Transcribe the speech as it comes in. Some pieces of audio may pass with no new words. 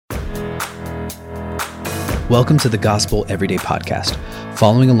Welcome to the Gospel Everyday Podcast,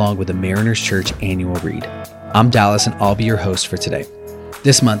 following along with the Mariners Church annual read. I'm Dallas and I'll be your host for today.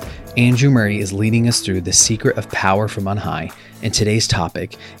 This month, Andrew Murray is leading us through the secret of power from on high, and today's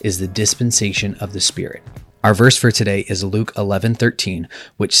topic is the dispensation of the Spirit. Our verse for today is Luke 11:13,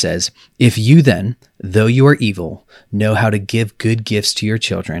 which says, "If you then, though you are evil, know how to give good gifts to your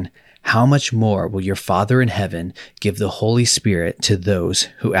children, how much more will your Father in heaven give the Holy Spirit to those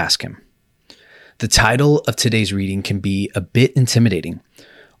who ask him?" The title of today's reading can be a bit intimidating.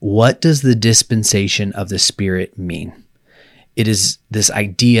 What does the dispensation of the Spirit mean? It is this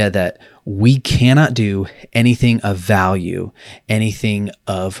idea that we cannot do anything of value, anything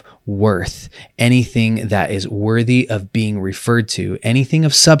of worth, anything that is worthy of being referred to, anything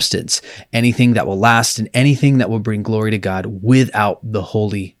of substance, anything that will last, and anything that will bring glory to God without the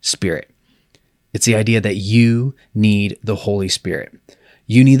Holy Spirit. It's the idea that you need the Holy Spirit.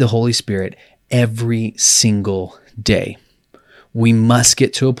 You need the Holy Spirit every single day. We must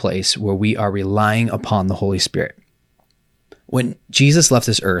get to a place where we are relying upon the Holy Spirit. When Jesus left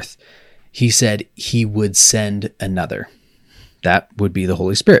this earth, he said he would send another. That would be the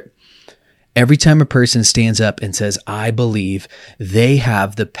Holy Spirit. Every time a person stands up and says, "I believe," they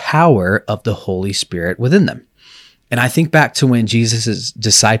have the power of the Holy Spirit within them. And I think back to when Jesus'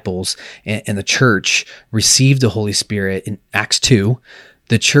 disciples and the church received the Holy Spirit in Acts 2.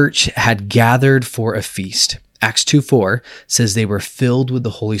 The church had gathered for a feast. Acts 2:4 says they were filled with the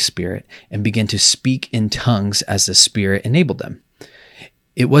Holy Spirit and began to speak in tongues as the Spirit enabled them.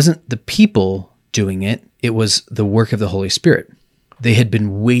 It wasn't the people doing it. It was the work of the Holy Spirit. They had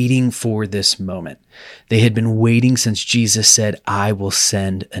been waiting for this moment. They had been waiting since Jesus said, "I will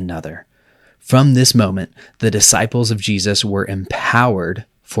send another." From this moment, the disciples of Jesus were empowered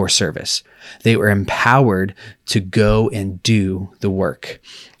for service. They were empowered to go and do the work.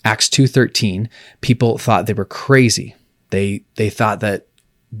 Acts 2:13, people thought they were crazy. They thought that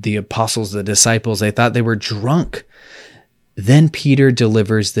the apostles, the disciples, they thought they were drunk. Then Peter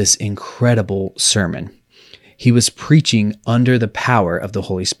delivers this incredible sermon. He was preaching under the power of the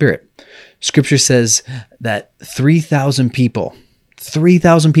Holy Spirit. Scripture says that 3,000 people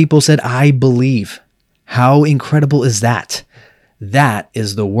said, "I believe." How incredible is that? That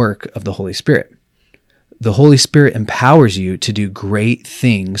is the work of the Holy Spirit. The Holy Spirit empowers you to do great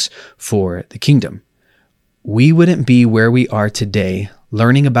things for the kingdom. We wouldn't be where we are today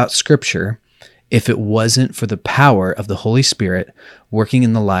learning about Scripture if it wasn't for the power of the Holy Spirit working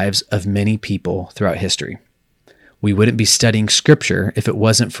in the lives of many people throughout history. We wouldn't be studying Scripture if it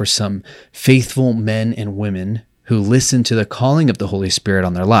wasn't for some faithful men and women who listened to the calling of the Holy Spirit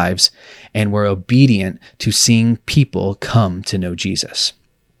on their lives and were obedient to seeing people come to know Jesus.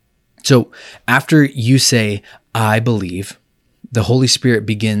 So after you say, "I believe," the Holy Spirit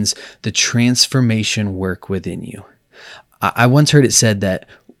begins the transformation work within you. I once heard it said that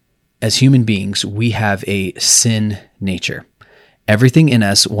as human beings, we have a sin nature. Everything in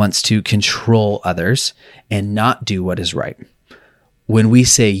us wants to control others and not do what is right. When we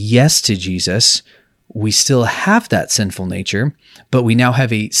say yes to Jesus, we still have that sinful nature, but we now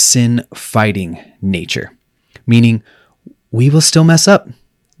have a sin-fighting nature, meaning we will still mess up.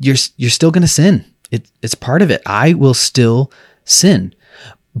 You're still going to sin. It's part of it. I will still sin.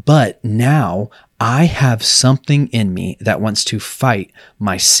 But now I have something in me that wants to fight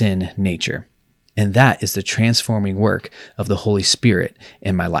my sin nature. And that is the transforming work of the Holy Spirit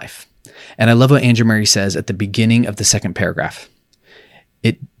in my life. And I love what Andrew Murray says at the beginning of the second paragraph.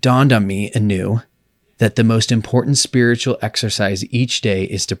 It dawned on me anew that the most important spiritual exercise each day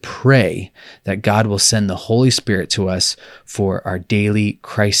is to pray that God will send the Holy Spirit to us for our daily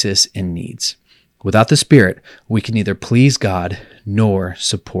crisis and needs. Without the Spirit, we can neither please God nor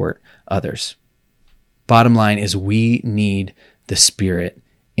support others. Bottom line is we need the Spirit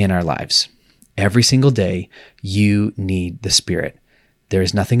in our lives. Every single day, you need the Spirit. There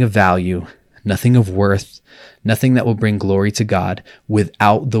is nothing of value, nothing of worth, nothing that will bring glory to God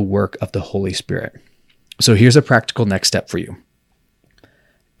without the work of the Holy Spirit. So here's a practical next step for you.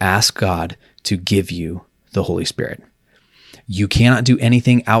 Ask God to give you the Holy Spirit. You cannot do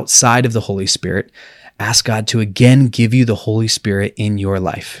anything outside of the Holy Spirit. Ask God to again give you the Holy Spirit in your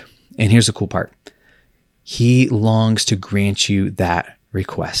life. And here's the cool part. He longs to grant you that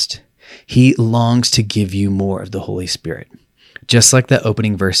request. He longs to give you more of the Holy Spirit. Just like that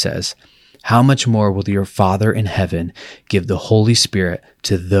opening verse says, "How much more will your Father in heaven give the Holy Spirit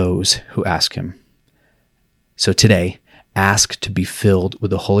to those who ask him?" So today, ask to be filled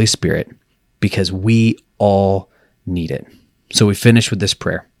with the Holy Spirit because we all need it. So we finish with this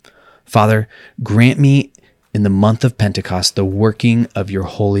prayer. Father, grant me in the month of Pentecost the working of your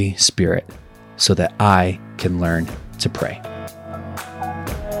Holy Spirit so that I can learn to pray.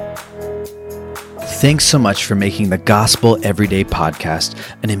 Thanks so much for making the Gospel Everyday podcast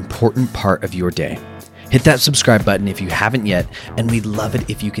an important part of your day. Hit that subscribe button if you haven't yet, and we'd love it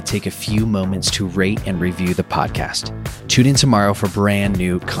if you could take a few moments to rate and review the podcast. Tune in tomorrow for brand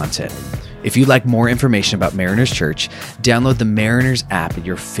new content. If you'd like more information about Mariners Church, download the Mariners app in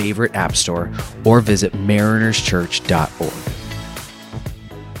your favorite app store or visit marinerschurch.org.